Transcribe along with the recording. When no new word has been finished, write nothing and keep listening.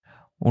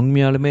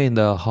உண்மையாலுமே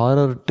இந்த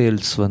horror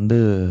tales வந்து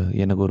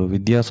எனக்கு ஒரு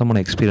வித்தியாசமான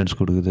எக்ஸ்பீரியன்ஸ்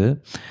கொடுக்குது.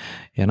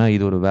 ஏன்னா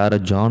இது ஒரு வேறு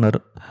ஜானர்.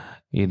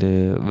 இது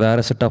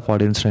வேறு செட் ஆஃப்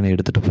ஆடியன்ஸில் என்னை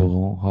எடுத்துகிட்டு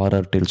போகும்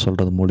ஹாரர் டேல்ஸ்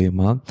சொல்கிறது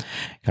மூலிமா.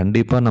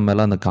 கண்டிப்பாக நம்ம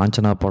எல்லாம் அந்த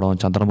காஞ்சனா படம்,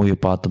 சந்திரமுகி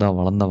பார்த்து தான்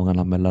வளர்ந்தவங்க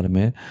நம்ம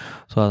எல்லாருமே.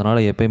 ஸோ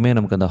அதனால் எப்பயுமே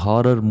நமக்கு அந்த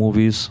ஹாரர்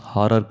மூவிஸ்,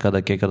 ஹாரர்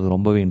கதை கேட்குறது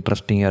ரொம்பவே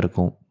இன்ட்ரெஸ்டிங்காக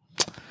இருக்கும்.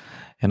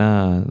 ஏன்னா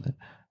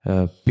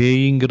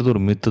பேய்ங்கிறது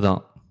ஒரு மித்து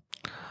தான்.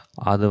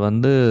 அது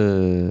வந்து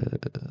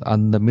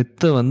அந்த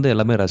மித்தை வந்து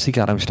எல்லாமே ரசிக்க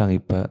ஆரம்பிச்சிட்டாங்க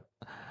இப்போ.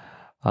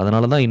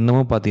 அதனால தான்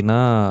இன்னமும்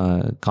பார்த்திங்கன்னா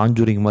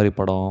காஞ்சூரிங் மாதிரி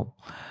படம்,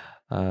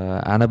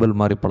 ஆனபெல்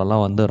மாதிரி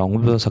படம்லாம் வந்து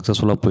ரொம்ப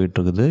சக்ஸஸ்ஃபுல்லாக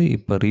போயிட்டுருக்குது.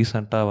 இப்போ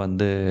ரீசெண்டாக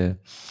வந்து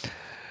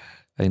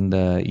இந்த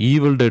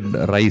ஈவில் டெட்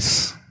ரைஸ்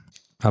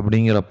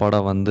அப்படிங்கிற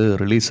படம் வந்து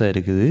ரிலீஸ்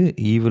ஆகிருக்குது.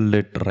 Evil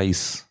dead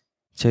rice.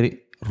 சரி,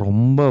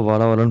 ரொம்ப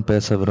வளவலன்னு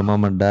பேச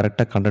விரும்பாமல்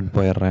டைரெக்டாக கண்டென்ட்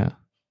போயிடுறேன்.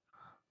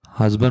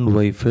 ஹஸ்பண்ட்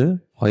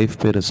ஒய்ஃப்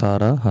பேர்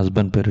சாரா,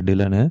 ஹஸ்பண்ட் பேர்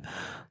டிலனு.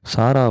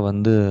 சாரா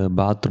வந்து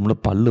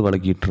பாத்ரூமில் பல்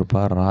விளக்கிட்டு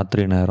இருப்பாள்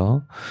ராத்திரி நேரம்.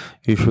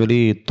 யூஸ்வலி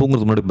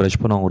தூங்குறதுக்கு முன்னாடி ப்ரஷ்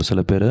பண்ணுவாங்க ஒரு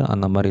சில பேர்,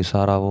 அந்த மாதிரி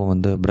சாராவும்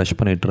வந்து ப்ரஷ்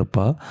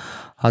பண்ணிகிட்ருப்பாள்.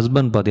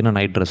 ஹஸ்பண்ட் பார்த்திங்கன்னா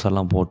நைட் ட்ரெஸ்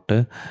எல்லாம் போட்டு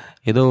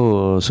ஏதோ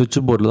சுவிட்ச்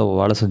போர்டில் தான்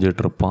வேலை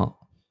செஞ்சிட்ருப்பான்,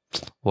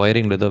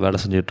 ஒயரிங்கில் ஏதோ வேலை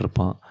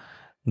செஞ்சிட்ருப்பான்.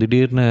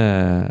 திடீர்னு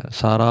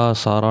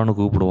சாரான்னு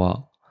கூப்பிடுவான்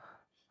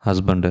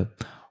ஹஸ்பண்டு.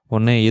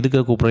 உடனே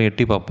எதுக்கு கூப்பிட்றேன்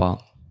எட்டி பார்ப்பான்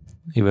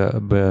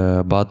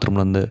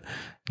பாத்ரூம்லேருந்து.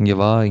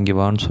 இங்கே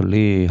வான்னு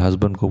சொல்லி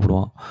ஹஸ்பண்ட்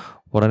கூப்பிடுவான்.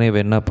 உடனே இவ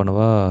என்ன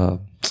பண்ணுவா,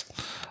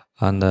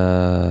 அந்த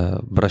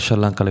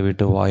ப்ரஷ்ஷெல்லாம்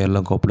கழுவிட்டு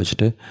வாயெல்லாம்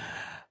கோப்பளிச்சுட்டு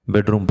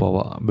பெட்ரூம்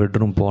போவாள்.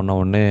 பெட்ரூம் போன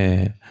உடனே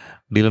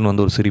டிலன்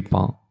வந்து ஒரு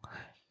சிரிப்பான்.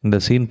 இந்த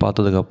சீன்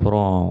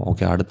பார்த்ததுக்கப்புறம்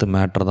ஓகே அடுத்த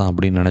மேட்ரு தான்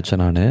அப்படின்னு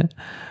நினச்சேன் நான்.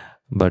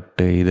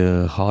 பட் இது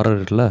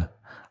ஹாரர் இல்லை,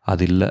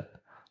 அது இல்லை.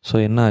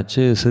 ஸோ என்ன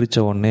ஆச்சு,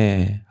 சிரித்த உடனே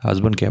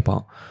ஹஸ்பண்ட்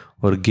கேட்பான்,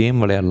 ஒரு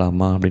கேம்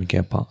விளையாடலாமா அப்படின்னு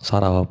கேட்பான்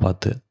சாராவை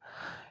பார்த்து.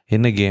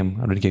 என்ன கேம்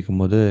அப்படின்னு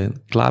கேட்கும்போது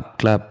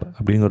கிளாப்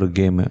அப்படிங்கிற ஒரு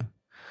கேமு.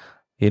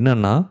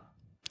 என்னென்னா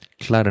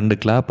 2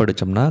 கிளாப்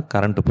அடித்தோம்னா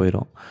கரண்ட்டு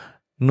போயிடும்,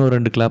 இன்னும்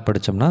 2 கிளாப்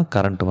அடித்தோம்னா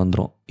கரண்ட்டு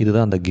வந்துடும்.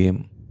 இதுதான் அந்த கேம்.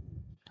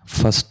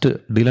 ஃபஸ்ட்டு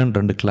டிலன்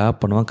 2 கிளாப்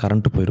பண்ணுவான்,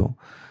 கரண்ட்டு போயிடும்.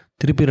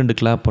 திருப்பி 2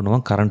 கிளாப்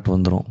பண்ணுவான், கரண்ட்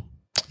வந்துடும்.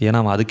 ஏன்னா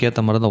அவன்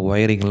அதுக்கேற்ற மாதிரி தான்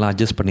ஒயரிங்லாம்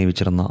அட்ஜஸ்ட் பண்ணி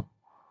வச்சுருந்தான்.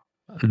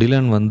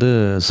 டிலன் வந்து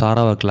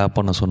சாராவை கிளாப்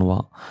பண்ண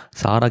சொல்லுவான்.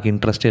 சாராவுக்கு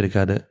இன்ட்ரெஸ்டே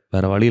இருக்காது,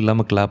 வேறு வழி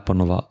இல்லாமல் கிளாப்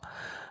பண்ணுவாள்,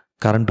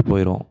 கரண்ட்டு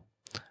போயிடும்.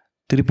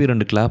 திருப்பி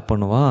 2 கிளாப்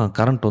பண்ணுவான்,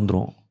 கரண்ட்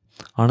வந்துடும்.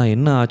 ஆனால்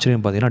என்ன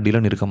ஆச்சரியம் பார்த்தீங்கன்னா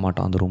டிலன் இருக்க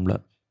மாட்டான் அந்த ரூமில்.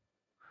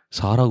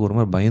 சாராவுக்கு ஒரு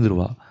மாதிரி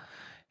பயந்துருவா.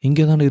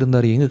 இங்கே தானே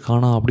இருந்தார், எங்கே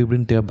காணோம் அப்படி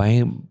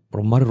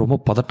இப்படின்னு ரொம்ப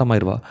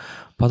பதட்டமாயிருவா.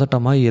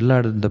 பதட்டமாகி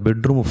இந்த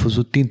பெட்ரூமை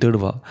சுற்றியும்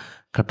தேடுவா.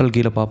 கட்டல்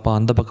கீழே பார்ப்பா,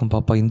 அந்த பக்கம்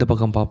பார்ப்பா, இந்த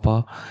பக்கம் பார்ப்பா,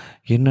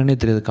 என்னன்னே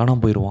தெரியாது,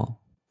 காணாமல் போயிடுவான்.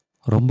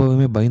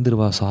 ரொம்பவுமே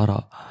பயந்துருவா சாரா.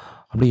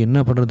 அப்படி என்ன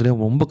பண்ணுறது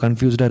தெரியும், ரொம்ப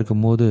கன்ஃபியூஸ்டாக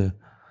இருக்கும்போது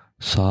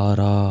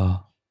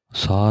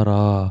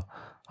சாரா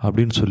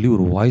அப்படின்னு சொல்லி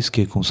ஒரு வாய்ஸ்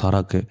கேட்கும்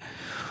சாராக்கு.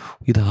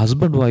 இது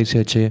ஹஸ்பண்ட் வாய்ஸ்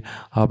ஆச்சே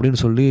அப்படின்னு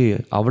சொல்லி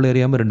அவளை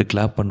அறியாமல் 2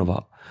 கிளாப்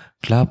பண்ணுவாள்.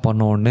 கிளாப்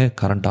பண்ண உடனே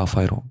கரண்ட் ஆஃப்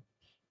ஆயிரும்,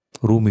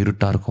 ரூம்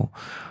இருட்டாக இருக்கும்.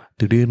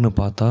 திடீர்னு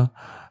பார்த்தா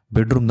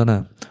பெட்ரூம் தானே,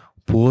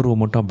 போர்வை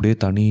மட்டும் அப்படியே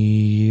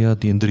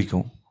தனியாக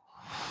எந்திரிக்கும்.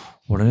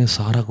 உடனே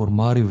சாராக்கு ஒரு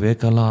மாதிரி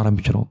வேக்கெல்லாம்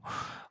ஆரம்பிச்சிடும்.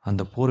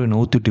 அந்த போர்வை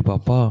நவுத்திட்டு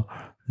பார்ப்பா,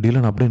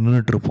 டிலன் அப்படியே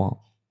நின்றுட்டுருப்பான்.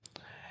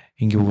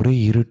 இங்கே ஒரே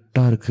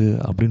இருட்டாக இருக்குது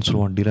அப்படின்னு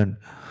சொல்லுவான் டிலன்.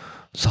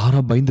 சாரா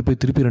பயந்து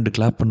போய் திருப்பி 2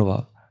 கிளாப்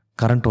பண்ணுவாள்,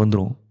 கரண்ட்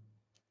வந்துடும்,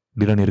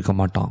 டிலன் இருக்க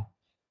மாட்டான்.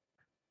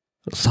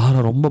 சாரா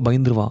ரொம்ப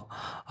பயந்துருவான்.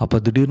 அப்போ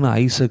திடீர்னு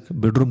ஐசக்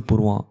பெட்ரூம்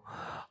போடுவான்.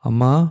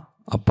 அம்மா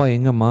அப்பா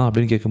எங்கம்மா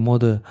அப்படின்னு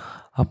கேட்கும்போது,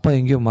 அப்பா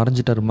எங்கேயோ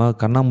மறைஞ்சிட்டாருமா,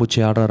 கண்ணாமூச்சி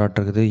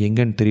ஆடுறாராட்டிருக்குது,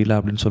 எங்கேன்னு தெரியல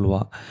அப்படின்னு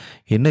சொல்லுவான்.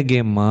 என்ன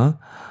கேம்மா,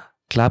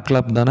 கிளாப்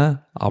தானே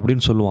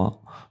அப்படின்னு சொல்லுவான்.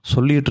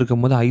 சொல்லிகிட்டு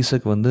இருக்கும்போது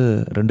ஐசக் வந்து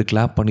 2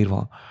 கிளாப்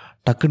பண்ணிடுவான்.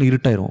 டக்குன்னு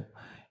இருட்டாயிரும்.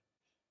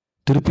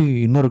 திருப்பி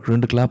இன்னொரு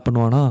 2 கிளாப்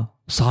பண்ணுவானா,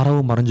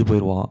 சாராவும் மறைஞ்சு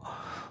போயிடுவான்.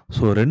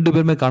 ஸோ 2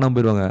 பேருமே காணாமல்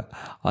போயிடுவாங்க.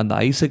 அந்த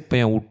ஐசக்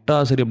பையன் விட்டா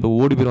சரி அப்படி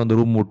ஓடி போயிடுவான் அந்த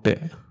ரூம் விட்டு.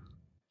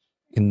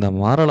 இந்த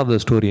மாரல் ஆஃப் த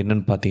ஸ்டோரி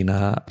என்னென்னு பார்த்தீங்கன்னா,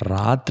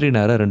 ராத்திரி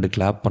நேரம் 2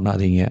 கிளாப்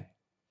பண்ணாதீங்க.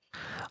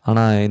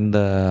 ஆனால் இந்த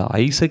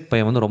ஐசக்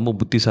பையன் வந்து ரொம்ப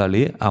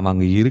புத்திசாலி. அவன்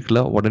அங்கே இருக்கல,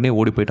 உடனே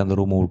ஓடி போயிட்டு அந்த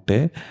ரூமை விட்டு.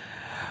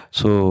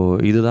 ஸோ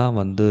இதுதான்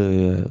வந்து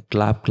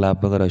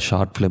கிளாப்புங்கிற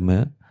ஷார்ட் ஃபிலிமு.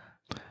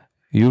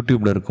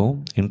 யூடியூப்பில் இருக்கும்,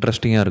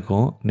 இன்ட்ரெஸ்டிங்காக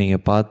இருக்கும்.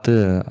 நீங்கள் பார்த்து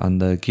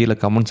அந்த கீழே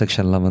கமெண்ட்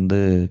செக்ஷனில் வந்து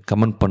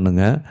கமெண்ட்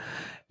பண்ணுங்கள்.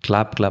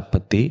 கிளாப்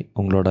பற்றி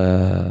உங்களோட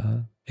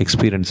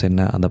எக்ஸ்பீரியன்ஸ்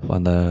என்ன,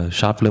 அந்த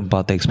ஷார்ட் ஃபிலிம்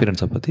பார்த்த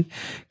எக்ஸ்பீரியன்ஸை பற்றி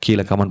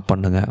கீழே கமெண்ட்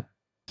பண்ணுங்கள்.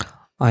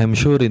 ஐ எம்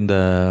ஷூர் இந்த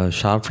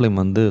ஷார்ட் ஃபிலிம்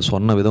வந்து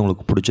சொன்ன விதம்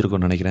உங்களுக்கு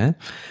பிடிச்சிருக்குன்னு நினைக்கிறேன்.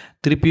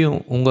 திருப்பியும்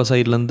உங்கள்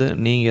சைட்லேருந்து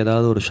நீங்கள்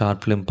ஏதாவது ஒரு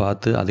ஷார்ட் ஃபிலிம்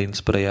பார்த்து அது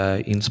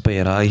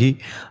இன்ஸ்பயர் ஆகி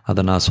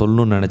அதை நான்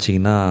சொல்லணும்னு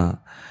நினச்சிங்கன்னா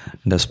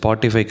இந்த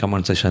ஸ்பாட்டிஃபை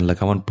கமெண்ட் செக்ஷனில்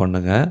கமெண்ட்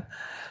பண்ணுங்கள்.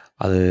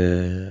 அது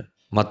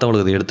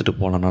மற்றவங்களுக்கு அதை எடுத்துகிட்டு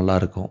போனால்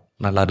நல்லாயிருக்கும்,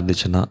 நல்லா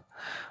இருந்துச்சுன்னா.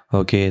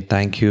 ஓகே,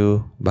 தேங்க்யூ,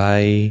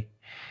 பாய்,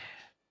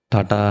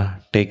 டாட்டா,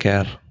 டேக்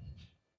கேர்.